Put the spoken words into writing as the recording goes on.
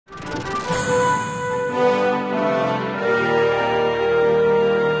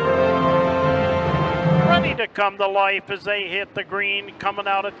to come to life as they hit the green, coming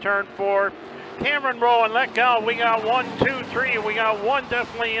out of turn 4. Cameron Rowe and let go. We got 1, 2, 3. We got one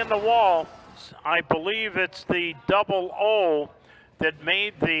definitely in the wall. I believe it's the double O that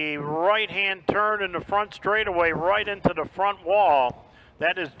made the right-hand turn in the front straightaway right into the front wall.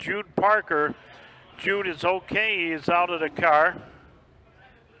 That is Jude Parker. Jude is okay. He is out of the car.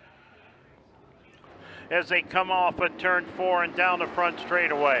 As they come off at turn 4 and down the front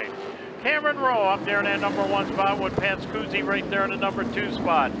straightaway. Cameron Rowe up there in that number 1 spot with Pat Scuzzi right there in the number 2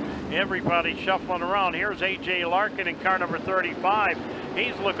 spot. Everybody shuffling around. Here's AJ Larkin in car number 35.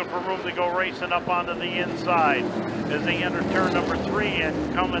 He's looking for room to go racing up onto the inside as they enter turn number 3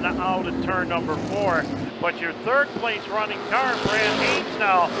 and coming out at turn number 4. But your third place running car, Brad Haynes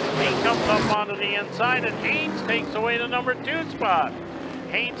now, he comes up onto the inside and Haynes takes away the number 2 spot.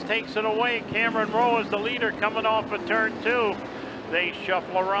 Haynes takes it away. Cameron Rowe is the leader coming off of turn 2. They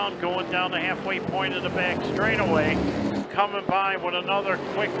shuffle around, going down the halfway point of the back straightaway. Coming by with another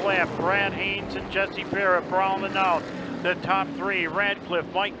quick lap. Brad Haynes and Jesse Barrett rounding out the top 3. Radcliffe,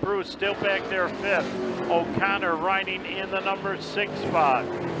 Mike Bruce still back there 5th. O'Connor riding in the number 6 spot.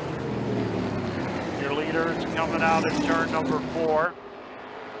 Your leader is coming out at turn number 4.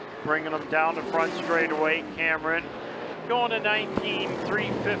 Bringing them down the front straightaway. Cameron going to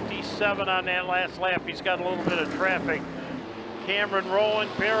 19.357 on that last lap. He's got a little bit of traffic. Cameron Rowe and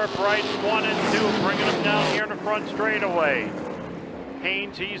Barrett riding 1 and 2, bringing them down here in the front straightaway.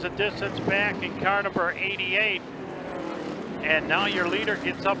 Haynes, he's a distance back in car number 88. And now your leader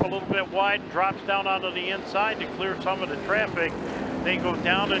gets up a little bit wide and drops down onto the inside to clear some of the traffic. They go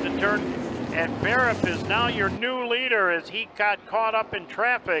down into turn, and Barrett is now your new leader as he got caught up in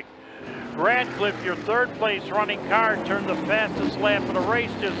traffic. Radcliffe, your third place running car, turned the fastest lap of the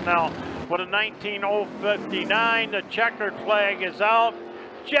race just now with a 19.059. The checkered flag is out.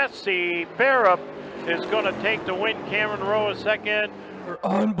 Jesse Barrett is going to take the win. Cameron Rowe is second.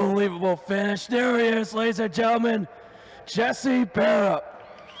 Unbelievable finish. There he is, ladies and gentlemen. Jesse Barrett.